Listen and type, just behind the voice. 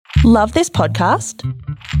Love this podcast?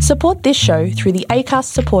 Support this show through the Acast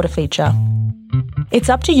supporter feature. It's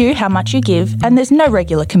up to you how much you give, and there's no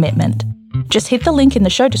regular commitment. Just hit the link in the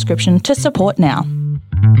show description to support now.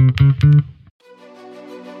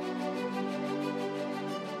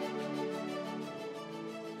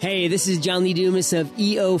 Hey, this is John Lee Dumas of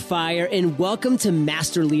EO Fire, and welcome to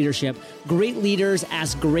Master Leadership. Great leaders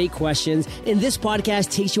ask great questions, and this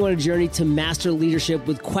podcast takes you on a journey to master leadership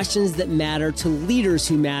with questions that matter to leaders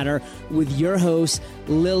who matter with your host,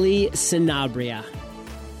 Lily Sanabria.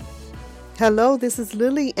 Hello, this is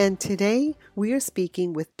Lily, and today we are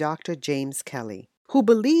speaking with Dr. James Kelly, who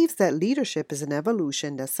believes that leadership is an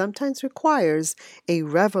evolution that sometimes requires a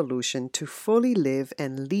revolution to fully live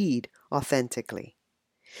and lead authentically.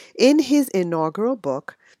 In his inaugural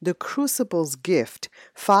book, The Crucible's Gift,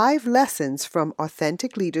 5 Lessons from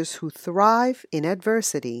Authentic Leaders Who Thrive in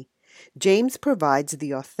Adversity, James provides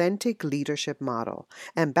the authentic leadership model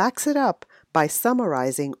and backs it up by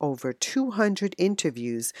summarizing over 200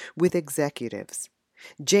 interviews with executives.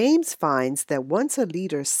 James finds that once a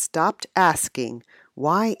leader stopped asking,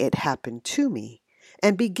 "Why it happened to me?"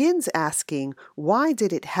 and begins asking, "Why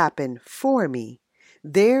did it happen for me?"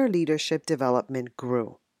 their leadership development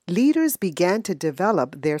grew. Leaders began to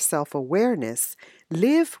develop their self-awareness,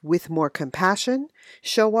 live with more compassion,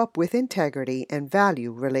 show up with integrity, and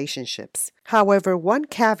value relationships. However, one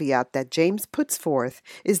caveat that James puts forth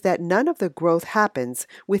is that none of the growth happens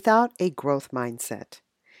without a growth mindset.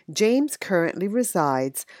 James currently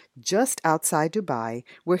resides just outside Dubai,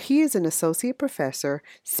 where he is an associate professor,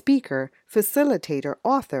 speaker, facilitator,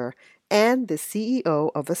 author, and the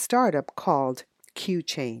CEO of a startup called Q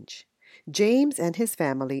Change. James and his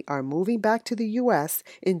family are moving back to the U.S.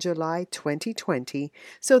 in July 2020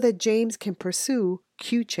 so that James can pursue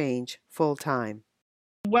Q Change full-time.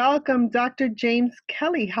 Welcome, Dr. James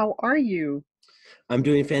Kelly. How are you? I'm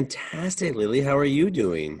doing fantastic, Lily. How are you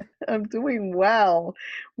doing? I'm doing well.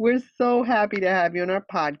 We're so happy to have you on our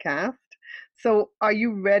podcast. So are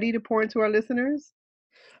you ready to pour into our listeners?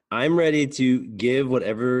 I'm ready to give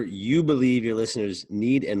whatever you believe your listeners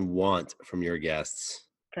need and want from your guests.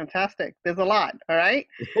 Fantastic. There's a lot, all right?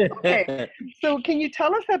 Okay. So can you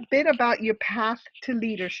tell us a bit about your path to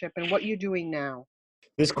leadership and what you're doing now?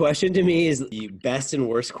 This question to me is the best and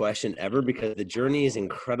worst question ever because the journey is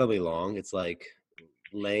incredibly long. It's like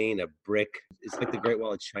laying a brick. It's like the Great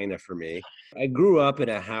Wall of China for me. I grew up in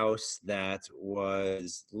a house that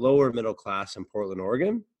was lower middle class in Portland,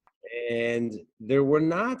 Oregon. And there were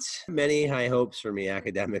not many high hopes for me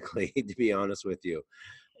academically, to be honest with you.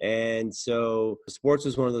 And so sports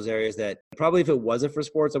was one of those areas that probably if it wasn't for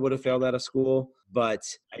sports, I would have failed out of school. But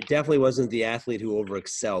I definitely wasn't the athlete who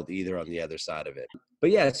overexcelled either on the other side of it. But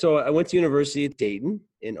yeah, so I went to University of Dayton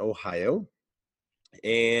in Ohio.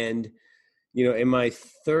 And, you know, in my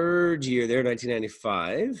third year there,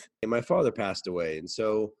 1995, my father passed away. And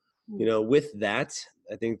so, you know, with that,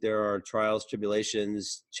 I think there are trials,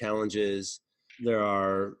 tribulations, challenges. There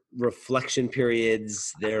are reflection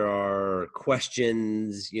periods. There are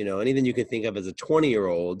questions, you know, anything you can think of as a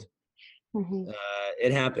 20-year-old.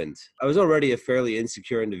 It happened. I was already a fairly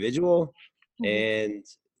insecure individual. And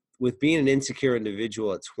with being an insecure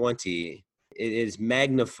individual at 20, it is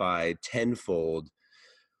magnified tenfold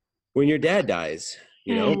when your dad dies.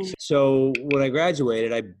 You know, so when I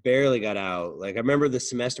graduated, I barely got out. Like I remember the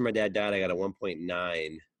semester my dad died, I got a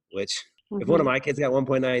 1.9, which if one of my kids got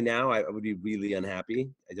 1.9 now, I would be really unhappy.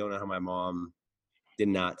 I don't know how my mom did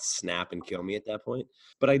not snap and kill me at that point.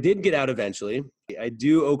 But I did get out eventually. I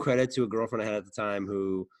do owe credit to a girlfriend I had at the time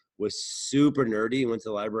who was super nerdy and went to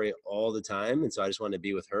the library all the time. And so I just wanted to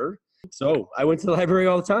be with her. So I went to the library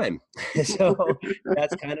all the time. So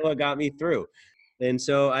that's kind of what got me through. And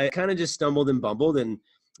so I kind of just stumbled and bumbled, and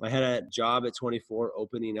I had a job at 24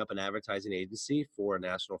 opening up an advertising agency for a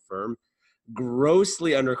national firm.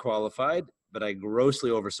 Grossly underqualified, but I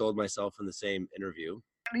grossly oversold myself in the same interview.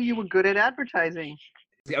 You were good at advertising.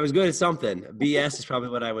 I was good at something. BS is probably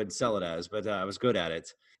what I would sell it as, but I was good at it.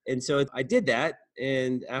 And so I did that,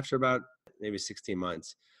 and after about maybe 16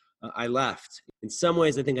 months, I left. In some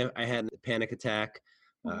ways, I think I had a panic attack.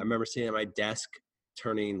 I remember sitting at my desk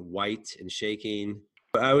turning white and shaking.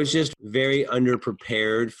 I was just very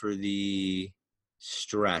underprepared for the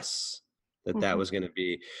stress that was going to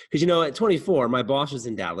be. Because, you know, at 24, my boss was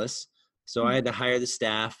in Dallas. So I had to hire the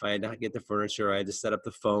staff. I had to get the furniture. I had to set up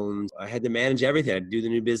the phones. I had to manage everything. I had to do the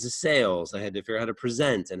new business sales. I had to figure out how to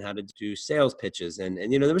present and how to do sales pitches. And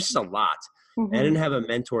you know, there was just a lot. I didn't have a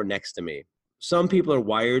mentor next to me. Some people are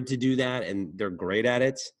wired to do that and they're great at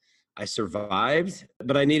it. I survived,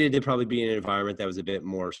 but I needed to probably be in an environment that was a bit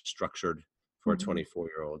more structured for a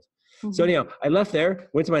 24-year-old. So anyhow, I left there,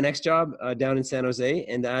 went to my next job down in San Jose,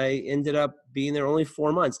 and I ended up being there only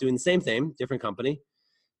 4 months doing the same thing, different company.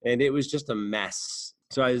 And it was just a mess.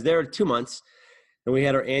 So I was there 2 months, and we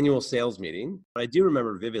had our annual sales meeting. What I do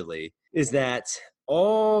remember vividly is that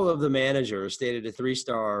all of the managers stayed at a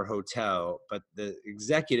 3-star hotel, but the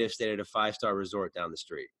executive stayed at a 5-star resort down the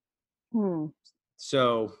street.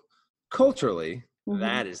 So culturally,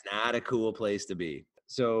 that is not a cool place to be.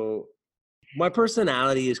 So my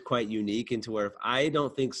personality is quite unique into where if I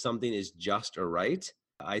don't think something is just or right,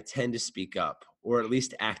 I tend to speak up or at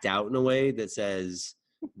least act out in a way that says,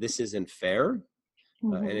 this isn't fair.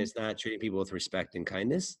 And it's not treating people with respect and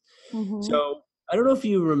kindness. So I don't know if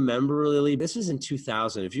you remember, Lily, this was in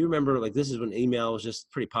 2000. If you remember, like this is when email was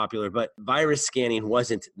just pretty popular, but virus scanning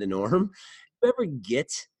wasn't the norm. You ever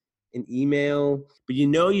get an email, but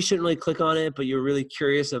you shouldn't really click on it, but you're really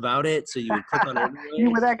curious about it, so you would click on it anyway?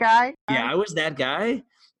 You were that guy? Yeah, I was that guy.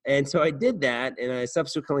 And so I did that, and I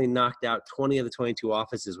subsequently knocked out 20 of the 22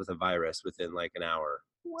 offices with a virus within like an hour.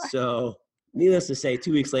 What? So needless to say,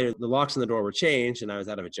 2 weeks later, the locks on the door were changed, and I was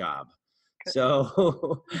out of a job.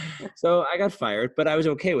 So I got fired, but I was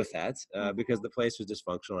okay with that because the place was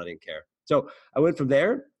dysfunctional. I didn't care. So I went from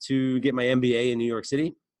there to get my MBA in New York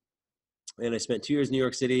City. And I spent 2 years in New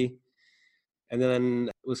York City, and then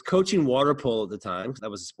was coaching water polo at the time. That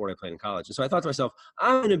was a sport I played in college. And so I thought to myself,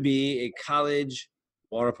 I'm going to be a college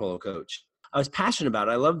water polo coach. I was passionate about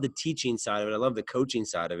it. I love the teaching side of it. I love the coaching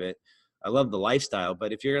side of it. I love the lifestyle.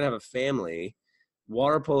 But if you're going to have a family,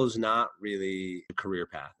 water polo is not really a career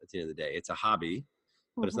path at the end of the day. It's a hobby,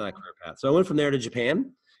 but it's not a career path. So I went from there to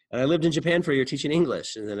Japan, and I lived in Japan for a year teaching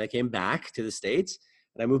English. And then I came back to the States.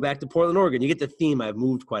 And I moved back to Portland, Oregon. You get the theme. I've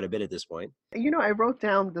moved quite a bit at this point. I wrote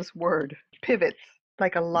down this word, pivots,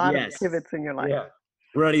 like a lot of pivots in your life. Yeah.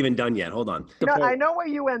 We're not even done yet. Hold on. I know where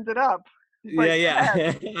you ended up.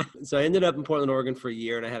 Yeah. So I ended up in Portland, Oregon for a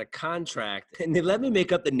year, and I had a contract. And they let me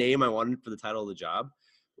make up the name I wanted for the title of the job,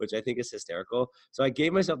 which I think is hysterical. So I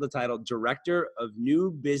gave myself the title Director of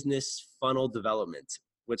New Business Funnel Development,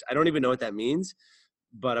 which I don't even know what that means,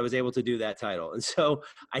 but I was able to do that title. And so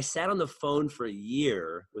I sat on the phone for a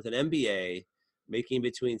year with an MBA, making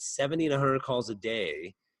between 70 and 100 calls a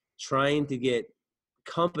day, trying to get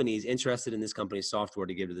companies interested in this company's software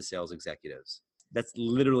to give to the sales executives. That's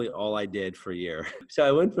literally all I did for a year. So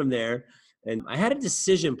I went from there, and I had a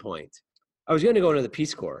decision point. I was going to go into the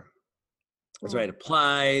Peace Corps. So I had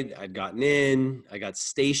applied, I'd gotten in, I got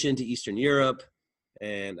stationed to Eastern Europe,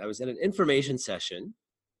 and I was at an information session.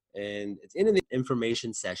 And it's in the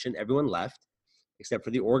information session, everyone left except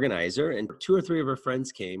for the organizer, and 2 or 3 of her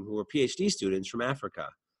friends came who were PhD students from Africa.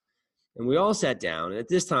 And we all sat down. And at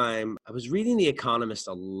this time, I was reading The Economist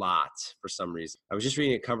a lot for some reason. I was just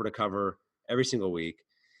reading it cover to cover every single week.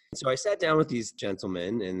 And so I sat down with these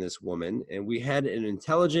gentlemen and this woman, and we had an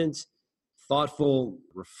intelligent, thoughtful,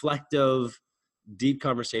 reflective, deep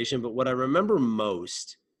conversation. But what I remember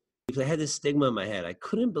most, because I had this stigma in my head, I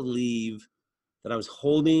couldn't believe that I was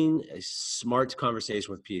holding a smart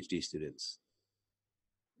conversation with PhD students.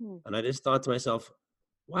 And I just thought to myself,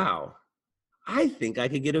 wow, I think I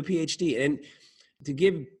could get a PhD. And to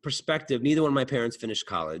give perspective, neither one of my parents finished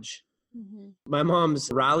college. My mom's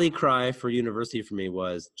rally cry for university for me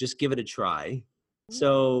was just give it a try.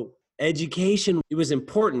 So education, it was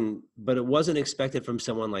important, but it wasn't expected from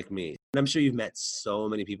someone like me. And I'm sure you've met so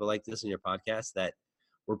many people like this in your podcast that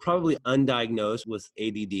were probably undiagnosed with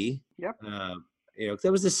ADD. Yep.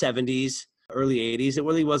 That was the 70s, early 80s. It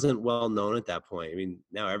really wasn't well known at that point. I mean,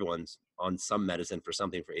 now everyone's on some medicine for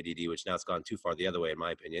something for ADD, which now it's gone too far the other way, in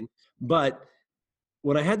my opinion. But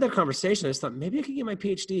when I had that conversation, I just thought maybe I could get my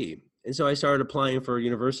PhD. And so I started applying for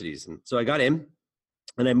universities. And so I got in,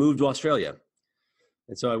 and I moved to Australia.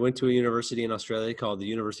 And so I went to a university in Australia called the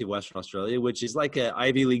University of Western Australia, which is like an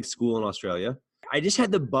Ivy League school in Australia. I just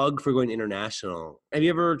had the bug for going international. Have you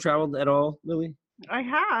ever traveled at all, Lily? I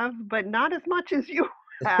have, but not as much as you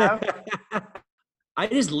have. I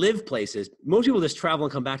just live places. Most people just travel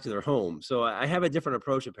and come back to their home. So I have a different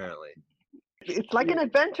approach, apparently. It's like an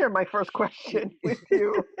adventure, my first question with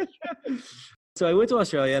you. So I went to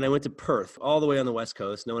Australia, and I went to Perth, all the way on the West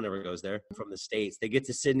Coast. No one ever goes there from the States. They get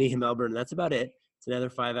to Sydney and Melbourne, and that's about it. It's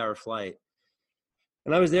another 5-hour flight.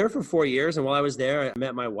 And I was there for 4 years. And while I was there, I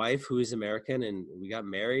met my wife, who is American, and we got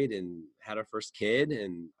married and had our first kid.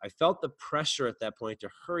 And I felt the pressure at that point to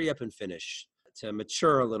hurry up and finish, to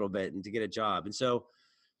mature a little bit and to get a job. And so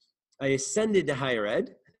I ascended to higher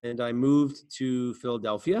ed, and I moved to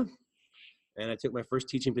Philadelphia, and I took my first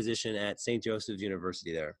teaching position at St. Joseph's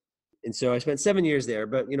University there. And so I spent 7 years there.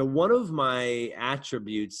 But, one of my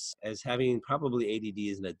attributes as having probably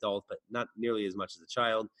ADD as an adult, but not nearly as much as a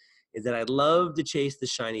child, is that I love to chase the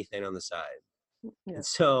shiny thing on the side. Yeah. And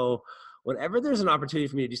so whenever there's an opportunity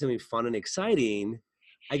for me to do something fun and exciting,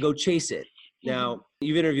 I go chase it. Now,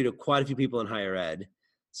 you've interviewed quite a few people in higher ed.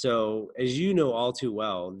 So as you know all too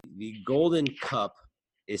well, the golden cup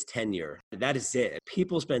is tenure. That is it.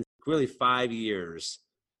 People spend really 5 years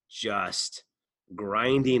just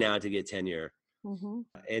grinding out to get tenure. Mm-hmm.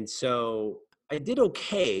 And so I did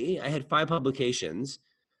okay. I had 5 publications,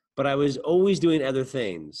 but I was always doing other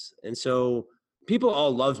things. And so people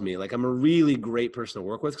all loved me. Like, I'm a really great person to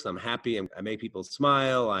work with because I'm happy. I make people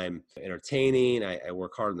smile. I'm entertaining. I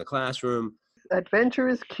work hard in the classroom.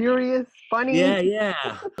 Adventurous, curious, funny.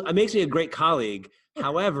 Yeah. It makes me a great colleague.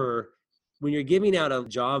 However, when you're giving out a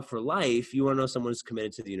job for life, you want to know someone who's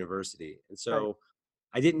committed to the university. And so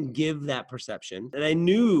I didn't give that perception. And I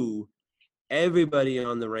knew everybody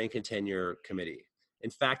on the rank and tenure committee.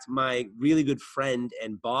 In fact, my really good friend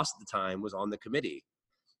and boss at the time was on the committee,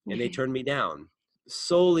 and they turned me down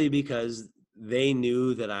solely because they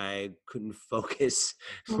knew that I couldn't focus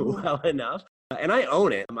well enough. And I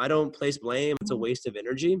own it. I don't place blame. It's a waste of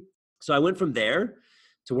energy. So I went from there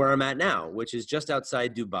to where I'm at now, which is just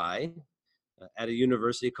outside Dubai at a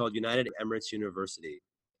university called United Emirates University.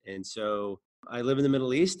 And so I live in the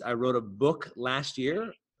Middle East. I wrote a book last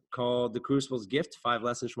year called The Crucible's Gift, 5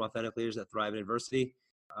 Lessons from Authentic Leaders That Thrive in Adversity.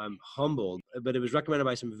 I'm humbled, but it was recommended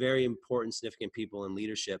by some very important, significant people in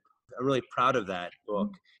leadership. I'm really proud of that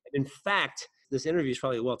book. And in fact, this interview is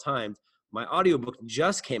probably well timed. My audiobook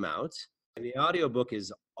just came out, and the audiobook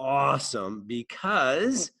is awesome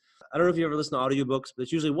because I don't know if you ever listen to audiobooks, but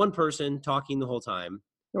it's usually one person talking the whole time.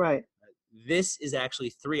 Right. This is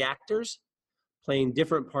actually 3 actors playing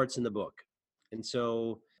different parts in the book. And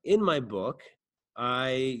so in my book,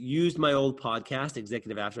 I used my old podcast,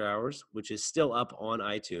 Executive After Hours, which is still up on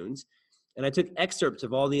iTunes. And I took excerpts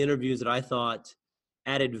of all the interviews that I thought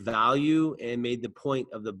added value and made the point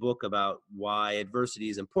of the book about why adversity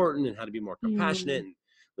is important and how to be more compassionate and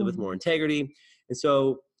live with more integrity. And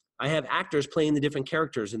so I have actors playing the different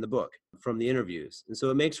characters in the book from the interviews. And so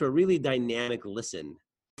it makes for a really dynamic listen.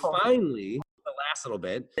 Finally, the last little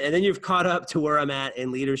bit, and then you've caught up to where I'm at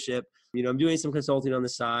in leadership. You know, I'm doing some consulting on the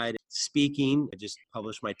side, speaking. I just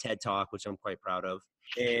published my TED Talk, which I'm quite proud of.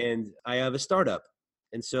 And I have a startup.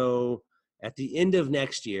 And so at the end of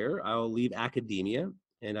next year, I will leave academia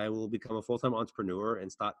and I will become a full-time entrepreneur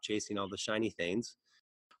and stop chasing all the shiny things.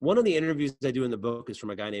 One of the interviews I do in the book is from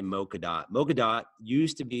a guy named Mo Kaddat. Mo Kaddat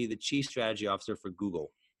used to be the chief strategy officer for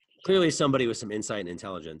Google. Clearly somebody with some insight and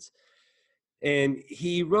intelligence. And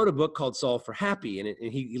he wrote a book called Solve for Happy,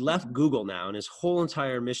 and he left Google now, and his whole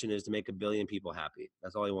entire mission is to make 1 billion people happy.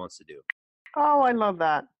 That's all he wants to do. Oh, I love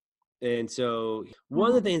that. And so one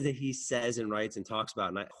of the things that he says and writes and talks about,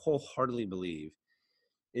 and I wholeheartedly believe,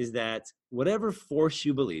 is that whatever force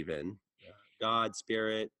you believe in, God,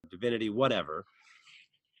 spirit, divinity, whatever,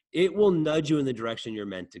 it will nudge you in the direction you're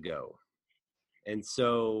meant to go. And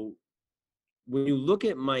so when you look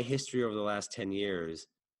at my history over the last 10 years,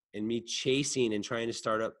 and me chasing and trying to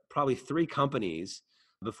start up probably 3 companies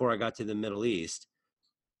before I got to the Middle East,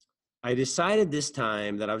 I decided this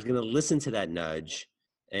time that I was going to listen to that nudge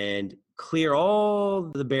and clear all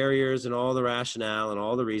the barriers and all the rationale and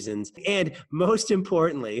all the reasons. And most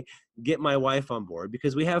importantly, get my wife on board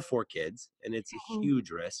because we have 4 kids and it's a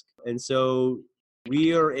huge risk. And so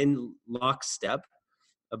we are in lockstep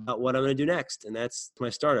about what I'm going to do next. And that's my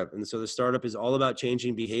startup. And so the startup is all about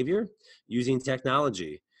changing behavior using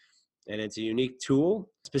technology. And it's a unique tool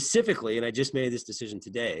specifically, and I just made this decision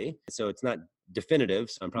today, so it's not definitive,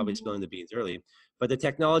 so I'm probably spilling the beans early, but the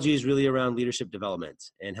technology is really around leadership development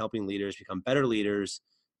and helping leaders become better leaders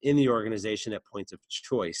in the organization at points of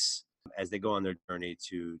choice as they go on their journey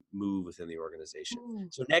to move within the organization.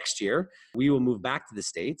 So next year, we will move back to the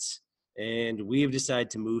States, and we have decided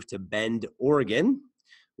to move to Bend, Oregon,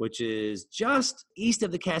 which is just east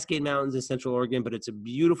of the Cascade Mountains in Central Oregon, but it's a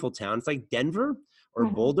beautiful town. It's like Denver or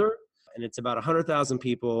Boulder. And it's about 100,000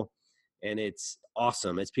 people, and it's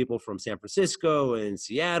awesome. It's people from San Francisco and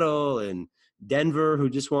Seattle and Denver who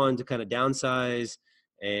just wanted to kind of downsize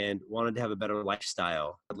and wanted to have a better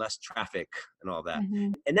lifestyle, less traffic and all that.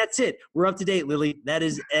 And that's it. We're up to date, Lily. That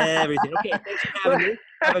is everything. Okay, thanks for having me.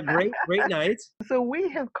 Have a great night. So we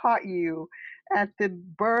have caught you at the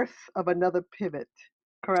birth of another pivot,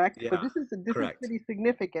 correct? Yeah, but this is pretty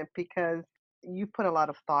significant because you put a lot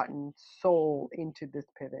of thought and soul into this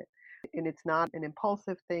pivot. And it's not an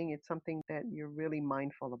impulsive thing. It's something that you're really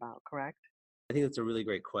mindful about, correct? I think that's a really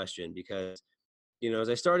great question because, you know, as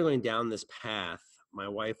I started going down this path, my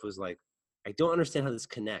wife was like, I don't understand how this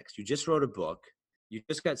connects. You just wrote a book. You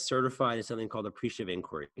just got certified in something called appreciative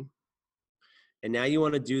inquiry. And now you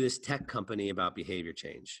want to do this tech company about behavior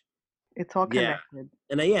change. It's all Yeah. connected.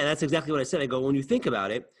 And yeah, that's exactly what I said. I go, when you think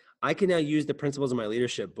about it, I can now use the principles of my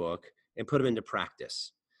leadership book and put them into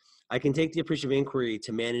practice. I can take the appreciative inquiry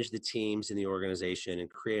to manage the teams in the organization and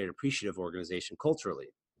create an appreciative organization culturally.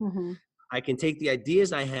 Mm-hmm. I can take the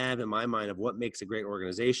ideas I have in my mind of what makes a great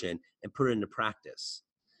organization and put it into practice.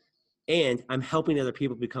 And I'm helping other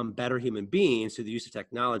people become better human beings through the use of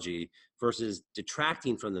technology versus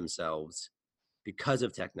detracting from themselves because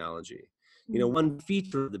of technology. You know, one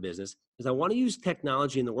feature of the business is I want to use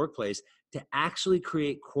technology in the workplace to actually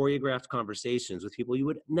create choreographed conversations with people you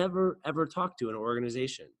would never, ever talk to in an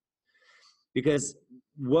organization. Because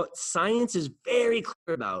what science is very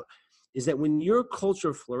clear about is that when your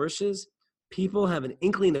culture flourishes, people have an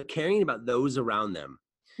inkling of caring about those around them.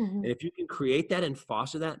 Mm-hmm. And if you can create that and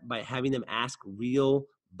foster that by having them ask real,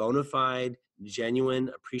 bona fide,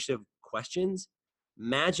 genuine, appreciative questions,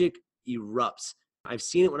 magic erupts. I've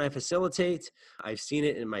seen it when I facilitate. I've seen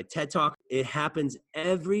it in my TED Talk. It happens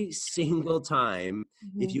every single time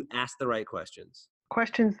if you ask the right questions.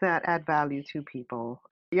 Questions that add value to people.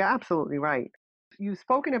 You're absolutely right. You've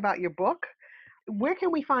spoken about your book. Where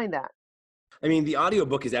can we find that? I mean, the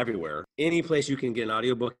audiobook is everywhere. Any place you can get an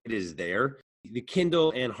audiobook, it is there. The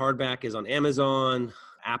Kindle and hardback is on Amazon,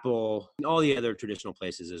 Apple, and all the other traditional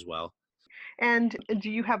places as well. And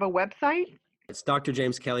do you have a website? It's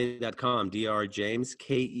drjameskelly.com,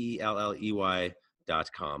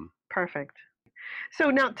 drjameskelley.com. Perfect. So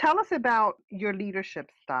now tell us about your leadership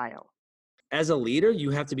style. As a leader,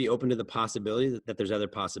 you have to be open to the possibility that there's other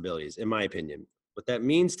possibilities, in my opinion. What that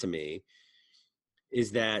means to me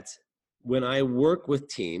is that when I work with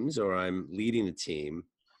teams or I'm leading a team,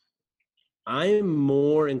 I'm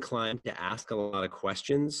more inclined to ask a lot of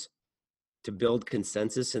questions to build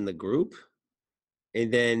consensus in the group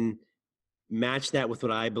and then match that with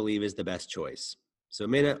what I believe is the best choice. So it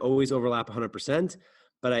may not always overlap 100%,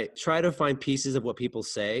 but I try to find pieces of what people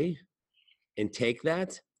say and take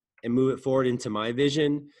that and move it forward into my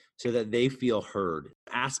vision so that they feel heard.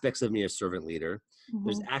 Aspects of me as servant leader. Mm-hmm.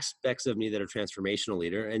 There's aspects of me that are transformational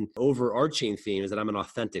leader, and overarching theme is that I'm an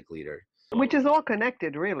authentic leader. Which is all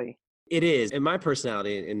connected, really. It is. And my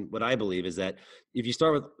personality and what I believe is that if you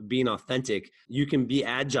start with being authentic, you can be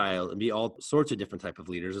agile and be all sorts of different type of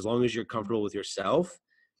leaders as long as you're comfortable with yourself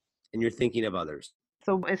and you're thinking of others.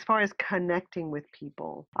 So as far as connecting with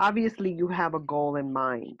people, obviously you have a goal in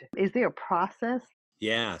mind. Is there a process?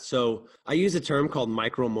 Yeah. So I use a term called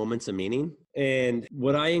micro moments of meaning. And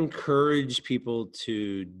what I encourage people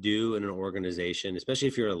to do in an organization, especially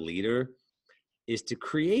if you're a leader, is to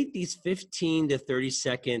create these 15 to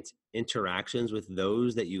 30-second interactions with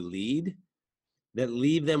those that you lead that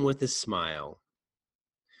leave them with a smile.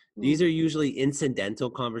 These are usually incidental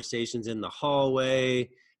conversations in the hallway,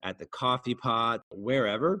 at the coffee pot,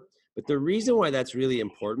 wherever. But the reason why that's really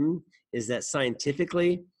important is that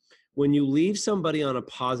scientifically, when you leave somebody on a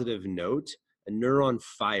positive note, a neuron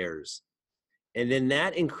fires. And then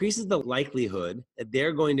that increases the likelihood that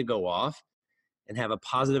they're going to go off and have a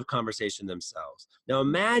positive conversation themselves. Now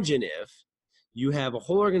imagine if you have a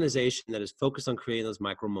whole organization that is focused on creating those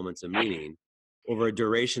micro moments of meaning over a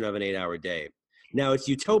duration of an 8-hour day. Now it's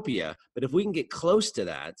utopia, but if we can get close to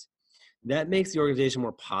that, that makes the organization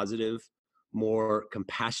more positive, more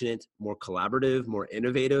compassionate, more collaborative, more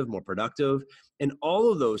innovative, more productive. And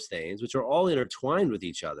all of those things, which are all intertwined with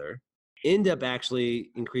each other, end up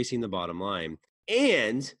actually increasing the bottom line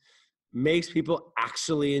and makes people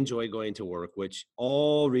actually enjoy going to work, which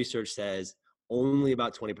all research says only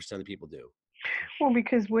about 20% of people do. Well,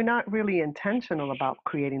 because we're not really intentional about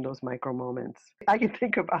creating those micro moments. I can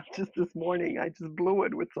think about just this morning, I just blew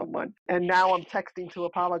it with someone. And now I'm texting to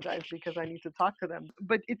apologize because I need to talk to them.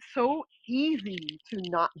 But it's so easy to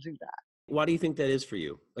not do that. Why do you think that is for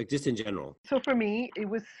you? Like just in general? So for me, it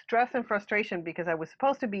was stress and frustration because I was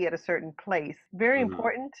supposed to be at a certain place, very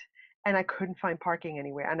important, and I couldn't find parking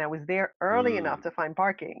anywhere. And I was there early enough to find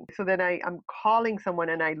parking. So then I'm calling someone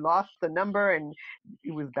and I lost the number and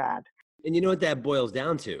it was bad. And you know what that boils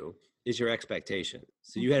down to is your expectation.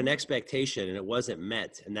 So you had an expectation and it wasn't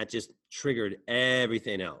met, and that just triggered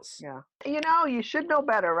everything else. Yeah. You know, you should know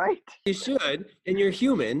better, right? You should, and you're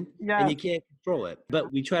human, Yeah. and you can't control it.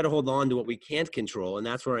 But we try to hold on to what we can't control, and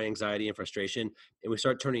that's where our anxiety and frustration, and we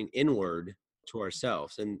start turning inward to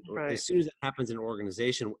ourselves. And as soon as that happens in an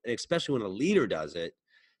organization, and especially when a leader does it,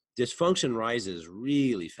 dysfunction rises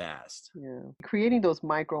really fast. Yeah. Creating those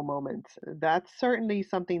micro moments, that's certainly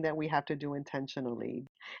something that we have to do intentionally.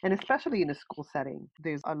 And especially in a school setting,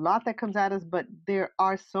 there's a lot that comes at us, but there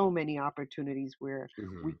are so many opportunities where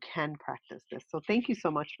we can practice this. So thank you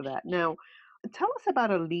so much for that. Now, tell us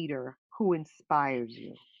about a leader who inspires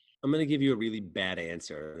you? I'm going to give you a really bad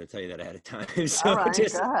answer. I'm going to tell you that ahead of time. All right,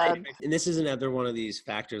 go ahead. And this is another one of these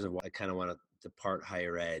factors of why I kind of want to depart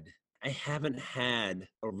higher ed. I haven't had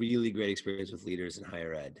a really great experience with leaders in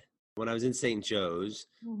higher ed. When I was in St. Joe's,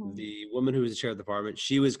 the woman who was the chair of the department,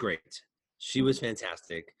 she was great. She was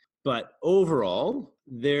fantastic. But overall,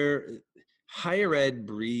 higher ed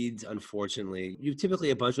breeds, unfortunately, you typically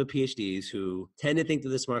a bunch of PhDs who tend to think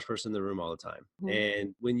they're the smartest person in the room all the time.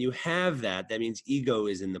 And when you have that, that means ego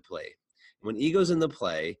is in the play. When ego's in the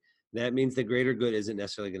play, that means the greater good isn't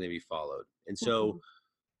necessarily going to be followed. And so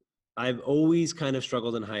I've always kind of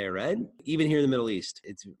struggled in higher ed, even here in the Middle East.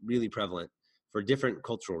 It's really prevalent for different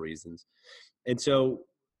cultural reasons. And so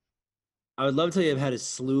I would love to tell you I've had a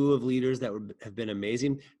slew of leaders that have been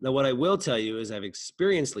amazing. Now, what I will tell you is I've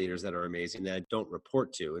experienced leaders that are amazing that I don't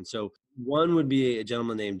report to. And so one would be a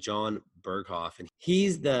gentleman named John Berghoff, and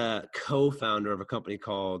he's the co-founder of a company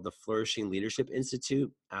called the Flourishing Leadership Institute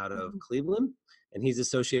out of Cleveland. And he's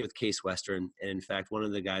associated with Case Western. And in fact, one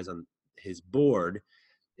of the guys on his board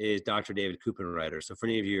is Dr. David Kupenreiter. So for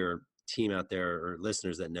any of your team out there or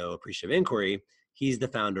listeners that know Appreciative Inquiry, he's the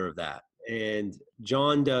founder of that. And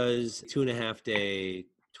John does 2.5-day,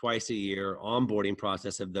 twice a year onboarding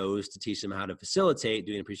process of those to teach them how to facilitate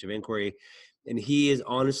doing Appreciative Inquiry. And he is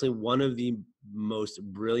honestly one of the most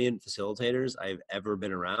brilliant facilitators I've ever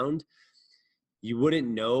been around. You wouldn't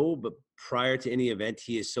know, but prior to any event,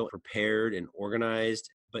 he is so prepared and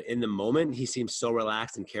organized. But in the moment, he seems so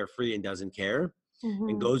relaxed and carefree and doesn't care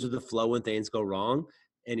and goes with the flow when things go wrong.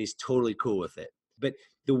 And he's totally cool with it. But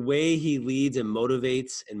the way he leads and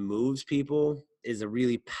motivates and moves people is a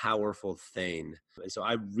really powerful thing. And so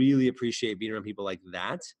I really appreciate being around people like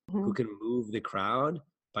that who can move the crowd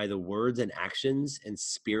by the words and actions and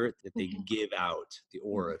spirit that they give out, the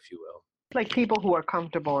aura, if you will. Like people who are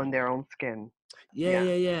comfortable in their own skin.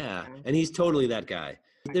 Yeah. And he's totally that guy.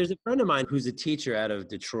 There's a friend of mine who's a teacher out of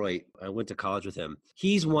Detroit. I went to college with him.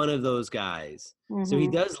 He's one of those guys. So he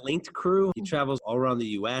does Linked Crew. He travels all around the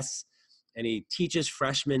U.S., and he teaches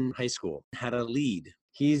freshmen high school how to lead.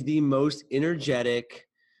 He's the most energetic,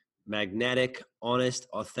 magnetic, honest,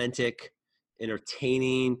 authentic,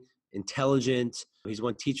 entertaining, intelligent. He's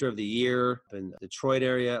won Teacher of the Year in the Detroit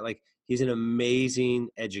area. Like, he's an amazing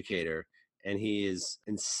educator, and he is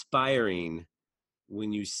inspiring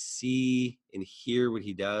when you see and hear what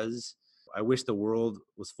he does. I wish the world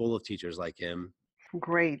was full of teachers like him.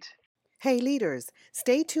 Great. Hey leaders,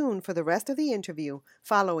 stay tuned for the rest of the interview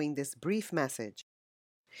following this brief message.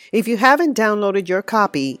 If you haven't downloaded your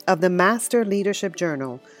copy of the Master Leadership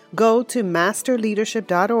Journal, go to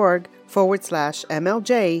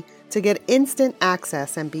masterleadership.org/MLJ to get instant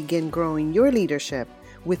access and begin growing your leadership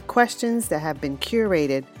with questions that have been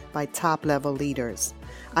curated by top-level leaders.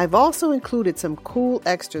 I've also included some cool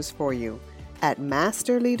extras for you at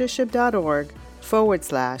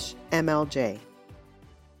masterleadership.org/MLJ.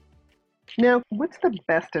 Now, what's the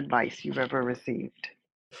best advice you've ever received?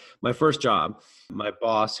 My first job, my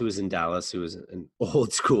boss, who was in Dallas, who was an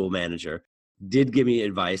old school manager, did give me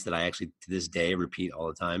advice that I actually to this day repeat all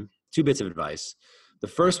the time. 2 bits of advice. The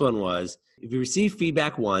first one was, if you receive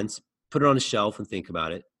feedback once, put it on a shelf and think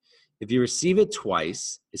about it. If you receive it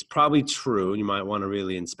twice, it's probably true, and you might want to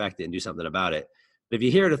really inspect it and do something about it. But if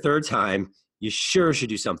you hear it a third time, you sure should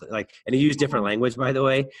do something. And he used different language, by the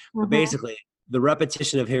way. But basically, the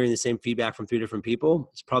repetition of hearing the same feedback from 3 different people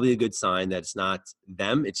is probably a good sign that it's not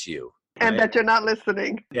them, it's you. Right? And that you're not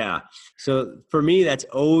listening. Yeah. So for me, that's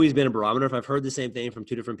always been a barometer. If I've heard the same thing from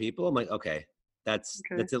 2 different people, I'm like, okay, that's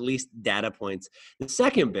at least data points. The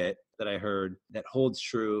second bit that I heard that holds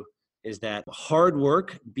true is that hard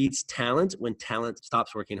work beats talent when talent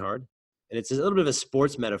stops working hard. And it's a little bit of a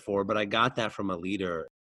sports metaphor, but I got that from a leader.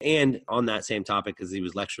 And on that same topic, because he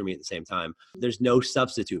was lecturing me at the same time, there's no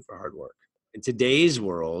substitute for hard work. In today's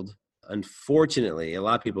world, unfortunately, a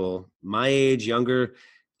lot of people my age, younger,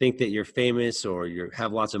 think that you're famous or you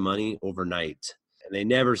have lots of money overnight. And they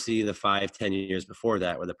never see the 5-10 years before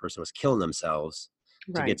that where the person was killing themselves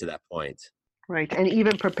to get to that point. Right. And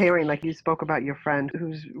even preparing, like you spoke about your friend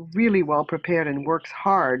who's really well prepared and works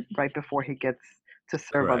hard right before he gets to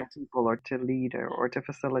serve other people or to lead or to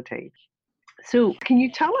facilitate. So can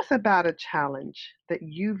you tell us about a challenge that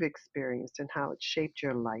you've experienced and how it shaped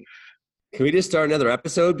your life? Can we just start another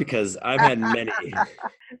episode? Because I've had many.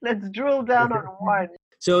 Let's drill down on one.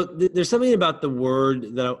 So there's something about the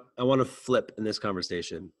word that I want to flip in this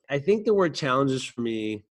conversation. I think the word challenges for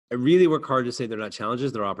me, I really work hard to say they're not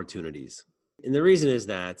challenges, they're opportunities. And the reason is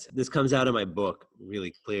that this comes out of my book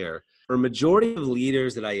really clear. For a majority of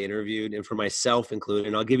leaders that I interviewed, and for myself included,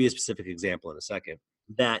 and I'll give you a specific example in a second,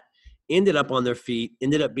 that ended up on their feet,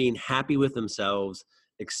 ended up being happy with themselves,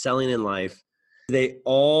 excelling in life, they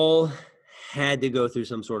all had to go through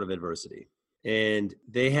some sort of adversity. And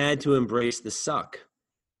they had to embrace the suck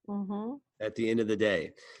at the end of the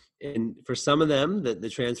day. And for some of them, the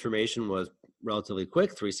transformation was relatively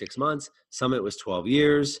quick, 3-6 months. Some it was 12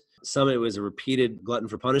 years. Some it was a repeated glutton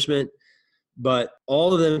for punishment. But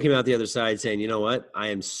all of them came out the other side saying, you know what? I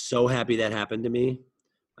am so happy that happened to me.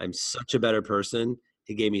 I'm such a better person.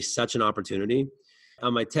 It gave me such an opportunity.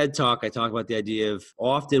 On my TED Talk, I talk about the idea of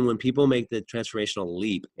often when people make the transformational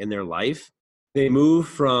leap in their life, they move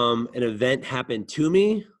from an event happened to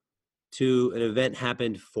me to an event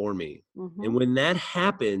happened for me. And when that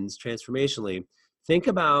happens transformationally, think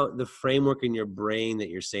about the framework in your brain that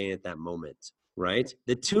you're saying at that moment, right?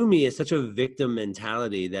 The to me is such a victim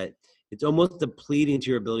mentality that it's almost depleting to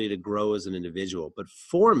your ability to grow as an individual. But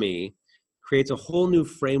for me, creates a whole new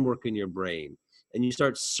framework in your brain. And you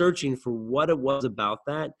start searching for what it was about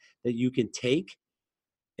that you can take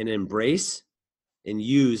and embrace and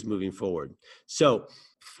use moving forward. So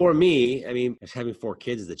for me, I mean, having 4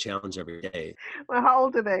 kids is a challenge every day. Well, how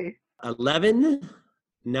old are they? 11,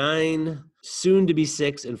 9, soon to be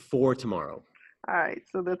 6, and 4 tomorrow. All right,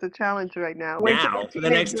 so that's a challenge right now. Now, for the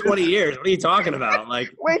next 20 years. What are you talking about? Like,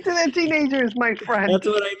 wait till they're teenagers, my friend. That's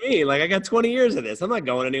what I mean. Like, I got 20 years of this. I'm not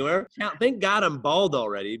going anywhere. Now, thank God I'm bald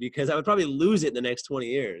already, because I would probably lose it in the next 20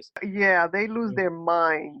 years. Yeah, they lose their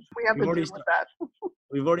minds. We have to deal with that.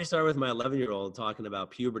 We've already started with my 11-year-old talking about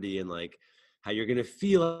puberty and like how you're going to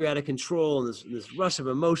feel like you're out of control, and this rush of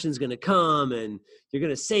emotion is going to come, and you're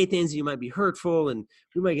going to say things that you might be hurtful, and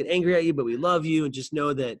we might get angry at you, but we love you, and just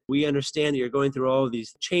know that we understand that you're going through all of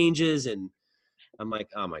these changes. And I'm like,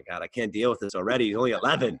 oh my God, I can't deal with this already. He's only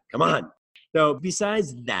 11. Come on. So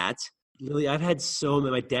besides that, really, I've had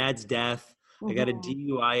my dad's death. I got a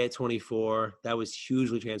DUI at 24. That was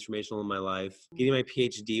hugely transformational in my life. Getting my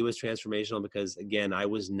PhD was transformational because, again, I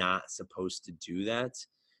was not supposed to do that.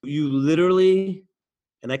 You literally,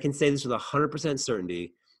 and I can say this with 100%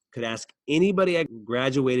 certainty, could ask anybody I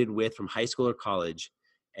graduated with from high school or college,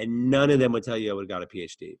 and none of them would tell you I would have got a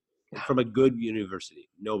PhD from a good university.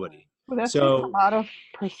 Nobody. Well, that takes a lot of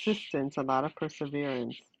persistence, a lot of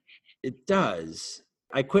perseverance. It does.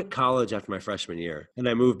 I quit college after my freshman year, and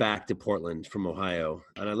I moved back to Portland from Ohio,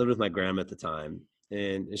 and I lived with my grandma at the time.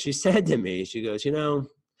 And she said to me, she goes, you know,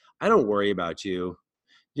 I don't worry about you.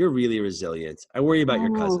 You're really resilient. I worry about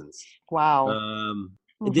your cousins. Wow.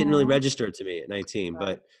 It didn't really register to me at 19,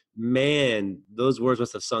 but man, those words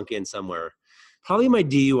must have sunk in somewhere. Probably my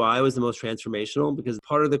DUI was the most transformational, because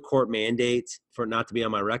part of the court mandate for it not to be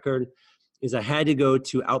on my record is I had to go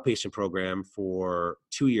to outpatient program for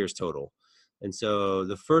 2 years total. And so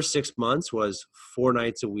the first 6 months was 4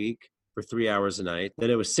 nights a week for 3 hours a night. Then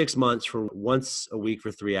it was 6 months for once a week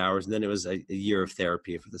for 3 hours. And then it was a year of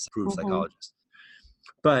therapy for this approved psychologist.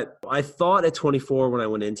 But I thought at 24, when I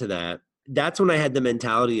went into that, that's when I had the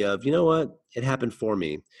mentality of, you know what, it happened for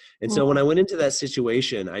me. And so when I went into that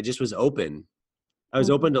situation, I just was open. I was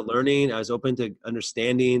open to learning. I was open to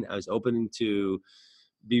understanding. I was open to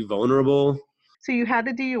be vulnerable. So you had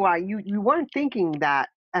the DUI. You weren't thinking that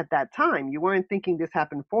at that time. You weren't thinking this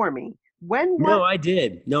happened for me. No, I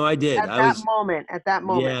did. At that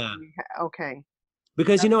moment. Yeah. Okay.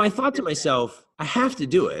 Because, I thought to myself, I have to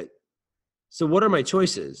do it. So what are my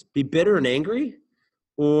choices? Be bitter and angry,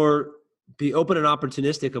 or be open and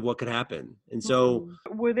opportunistic of what could happen? And so,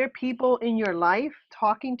 were there people in your life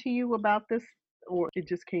talking to you about this, or it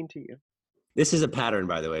just came to you? This is a pattern,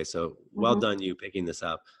 by the way. So well done you picking this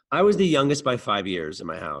up. I was the youngest by 5 years in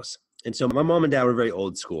my house. And so my mom and dad were very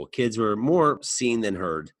old school. Kids were more seen than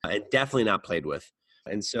heard, and definitely not played with.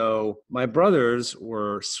 And so my brothers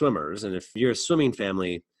were swimmers. And if you're a swimming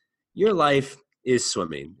family, your life is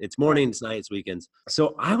swimming. It's mornings, nights, weekends.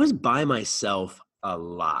 So I was by myself a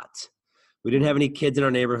lot. We didn't have any kids in our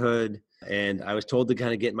neighborhood, and I was told to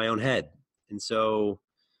kind of get in my own head. And so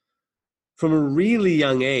from a really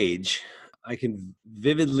young age, I can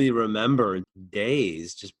vividly remember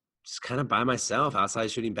days just kind of by myself outside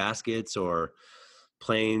shooting baskets or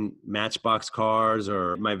playing Matchbox cars,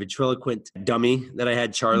 or my ventriloquist dummy that I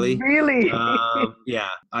had, Charlie. Really? Yeah,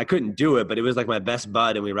 I couldn't do it, but it was like my best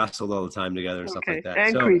bud, and we wrestled all the time together and stuff like that.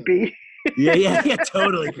 And creepy. Yeah,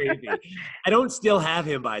 totally creepy. I don't still have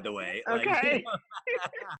him, by the way. Okay.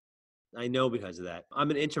 I know because of that. I'm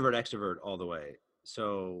an introvert, extrovert all the way.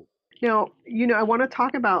 So now, I want to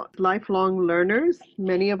talk about lifelong learners.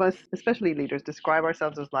 Many of us, especially leaders, describe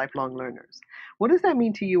ourselves as lifelong learners. What does that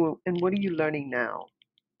mean to you, and what are you learning now?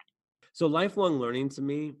 So lifelong learning to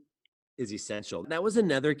me is essential. That was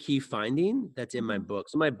another key finding that's in my book.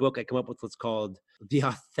 So my book, I come up with what's called the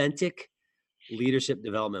authentic leadership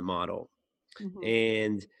development model.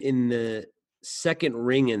 And in the second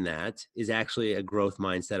ring in that is actually a growth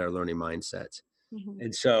mindset or learning mindset.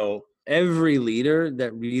 And so every leader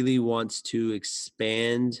that really wants to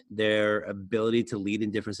expand their ability to lead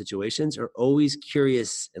in different situations are always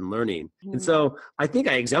curious and learning. And so I think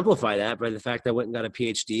I exemplify that by the fact I went and got a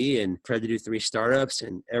PhD and tried to do 3 startups.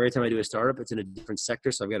 And every time I do a startup, it's in a different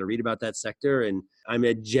sector. So I've got to read about that sector. And I'm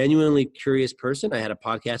a genuinely curious person. I had a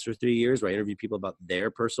podcast for 3 years where I interviewed people about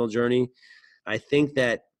their personal journey. I think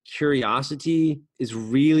that curiosity is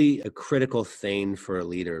really a critical thing for a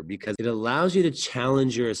leader because it allows you to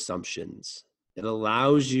challenge your assumptions. It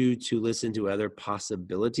allows you to listen to other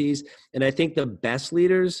possibilities. And I think the best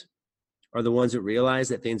leaders are the ones that realize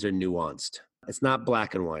that things are nuanced. It's not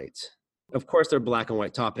black and white. Of course, they're black and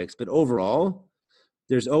white topics, but overall,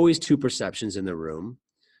 there's always 2 perceptions in the room.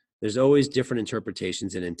 There's always different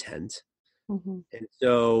interpretations and intent. And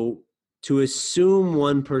so to assume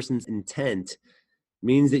one person's intent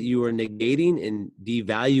means that you are negating and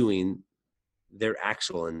devaluing their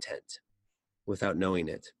actual intent without knowing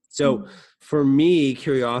it. So for me,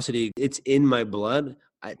 curiosity, it's in my blood.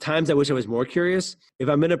 At times I wish I was more curious. If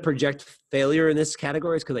I'm going to project failure in this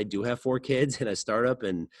category, it's because I do have 4 kids and a startup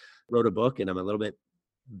and wrote a book and I'm a little bit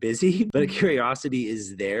busy, but curiosity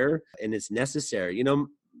is there and it's necessary. You know,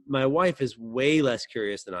 my wife is way less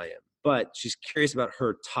curious than I am, but she's curious about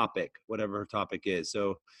her topic, whatever her topic is.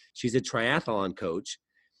 So she's a triathlon coach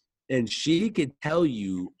and she could tell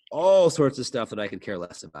you all sorts of stuff that I could care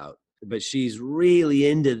less about, but she's really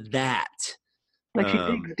into that. Like she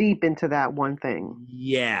digs deep into that one thing.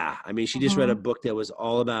 Yeah. I mean, she just read a book that was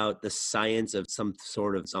all about the science of some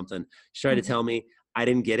sort of something. She tried to tell me, I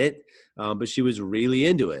didn't get it, but she was really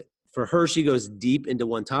into it. For her, she goes deep into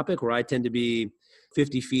one topic where I tend to be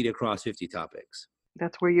 50 feet across 50 topics.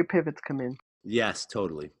 That's where your pivots come in. Yes,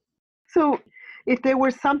 totally. So if there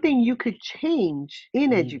was something you could change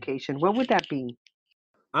in education, what would that be?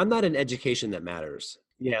 I'm not an education that matters.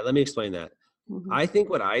 Yeah, let me explain that. I think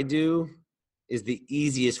what I do is the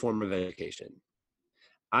easiest form of education.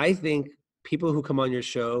 I think people who come on your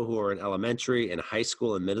show who are in elementary and high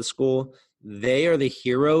school and middle school, they are the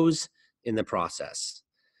heroes in the process.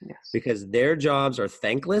 Yes. Because their jobs are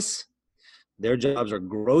thankless, their jobs are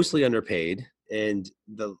grossly underpaid, and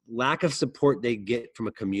the lack of support they get from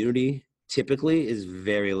a community typically is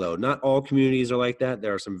very low. Not all communities are like that.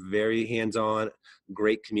 There are some very hands-on,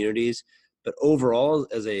 great communities. But overall,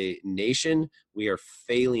 as a nation, we are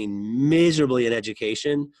failing miserably in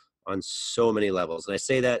education on so many levels. And I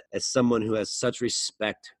say that as someone who has such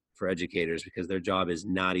respect for educators because their job is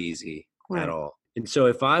not easy at all. And so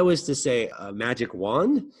if I was to say a magic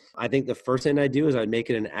wand, I think the first thing I'd do is I'd make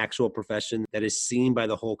it an actual profession that is seen by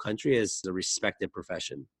the whole country as a respected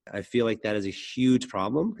profession. I feel like that is a huge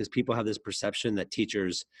problem because people have this perception that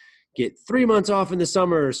teachers get 3 months off in the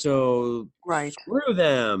summer, so screw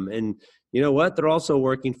them. And you know what? They're also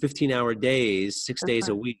working 15-hour days, 6 days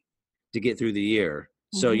a week to get through the year.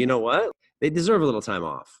 So you know what? They deserve a little time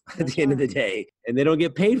off at the end of the day, and they don't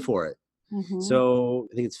get paid for it. So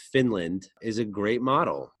I think it's Finland is a great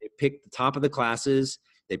model. They pick the top of the classes,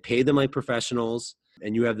 they pay them like professionals,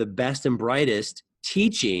 and you have the best and brightest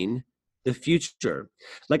teaching the future.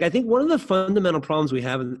 Like I think one of the fundamental problems we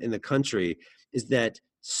have in the country is that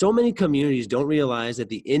so many communities don't realize that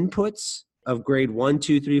the inputs of grade 1,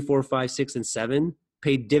 2, 3, 4, 5, 6, and 7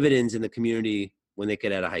 pay dividends in the community when they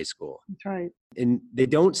get out of high school. That's right. And they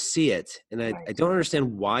don't see it. And I don't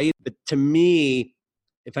understand why. But to me,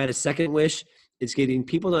 if I had a second wish, it's getting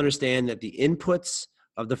people to understand that the inputs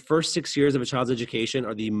of the first 6 years of a child's education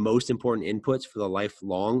are the most important inputs for the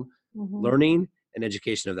lifelong learning and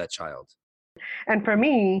education of that child. And for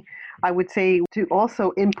me, I would say to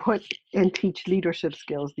also input and teach leadership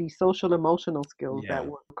skills, these social emotional skills that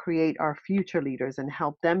will create our future leaders and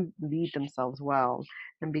help them lead themselves well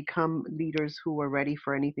and become leaders who are ready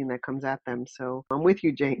for anything that comes at them. So I'm with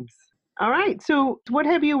you, James. All right. So what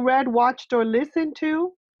have you read, watched, or listened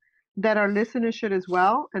to that our listeners should as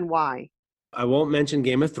well, and why? I won't mention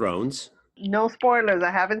Game of Thrones. No spoilers.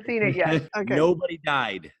 I haven't seen it yet. Okay. Nobody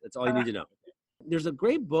died. That's all you need to know. There's a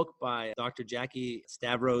great book by Dr. Jackie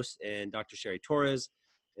Stavros and Dr. Sherry Torres,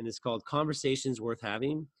 and it's called Conversations Worth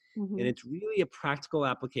Having. And it's really a practical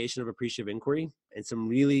application of appreciative inquiry and some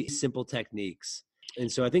really simple techniques.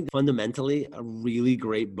 And so I think fundamentally a really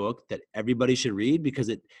great book that everybody should read because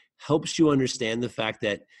it helps you understand the fact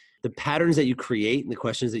that the patterns that you create and the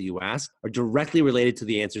questions that you ask are directly related to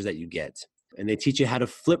the answers that you get. And they teach you how to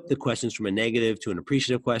flip the questions from a negative to an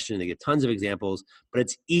appreciative question. They give tons of examples, but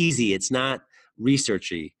it's easy. It's not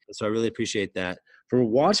researchy. So I really appreciate that. From a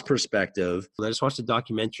watch perspective, I just watched a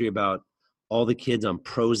documentary about all the kids on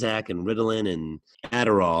Prozac and Ritalin and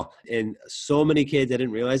Adderall. And so many kids, I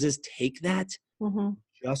didn't realize this, take that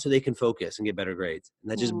just so they can focus and get better grades.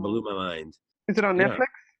 And that just blew my mind. Is it on Netflix?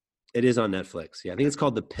 It is on Netflix. Yeah, I think it's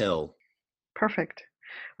called The Pill. Perfect.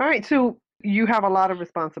 All right. So you have a lot of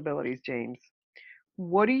responsibilities, James.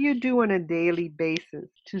 What do you do on a daily basis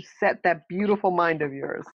to set that beautiful mind of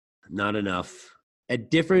yours? Not enough. At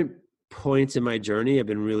different points in my journey, I've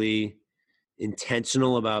been really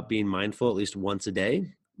intentional about being mindful at least once a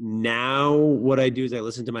day. Now what I do is I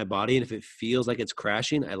listen to my body, and if it feels like it's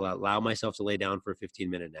crashing, I allow myself to lay down for a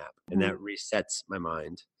 15-minute nap, and that resets my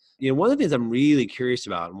mind. One of the things I'm really curious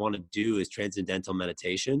about and want to do is transcendental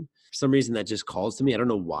meditation. For some reason that just calls to me. I don't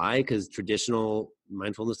know why, because traditional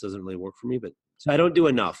mindfulness doesn't really work for me, but so I don't do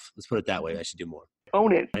enough. Let's put it that way. I should do more.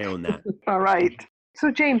 Own it. I own that. All right.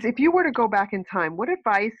 So James, if you were to go back in time, what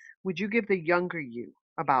advice would you give the younger you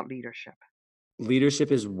about leadership?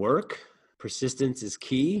 Leadership is work, persistence is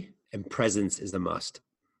key, and presence is a must.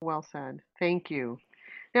 Well said. Thank you.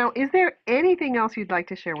 Now, is there anything else you'd like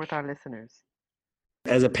to share with our listeners?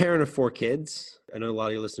 As a parent of 4 kids, I know a lot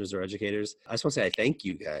of your listeners are educators. I just want to say I thank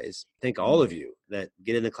you guys. Thank all of you that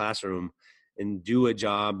get in the classroom and do a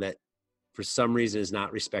job that for some reason is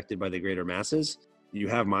not respected by the greater masses. You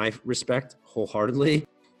have my respect wholeheartedly.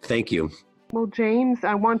 Thank you. Well, James,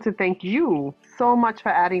 I want to thank you so much for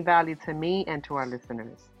adding value to me and to our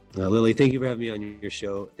listeners. Lily, thank you for having me on your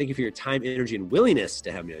show. Thank you for your time, energy, and willingness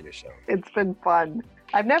to have me on your show. It's been fun.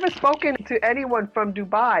 I've never spoken to anyone from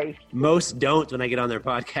Dubai. Most don't when I get on their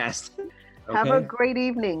podcast. Okay? Have a great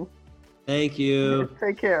evening. Thank you.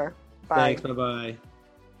 Take care. Bye. Thanks. Bye-bye.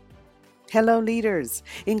 Hello, leaders.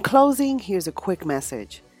 In closing, here's a quick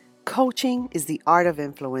message. Coaching is the art of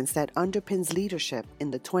influence that underpins leadership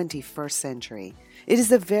in the 21st century. It is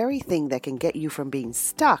the very thing that can get you from being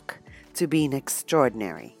stuck to being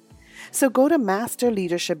extraordinary. So go to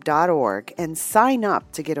masterleadership.org and sign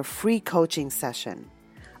up to get a free coaching session.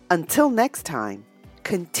 Until next time,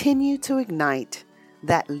 continue to ignite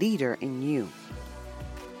that leader in you.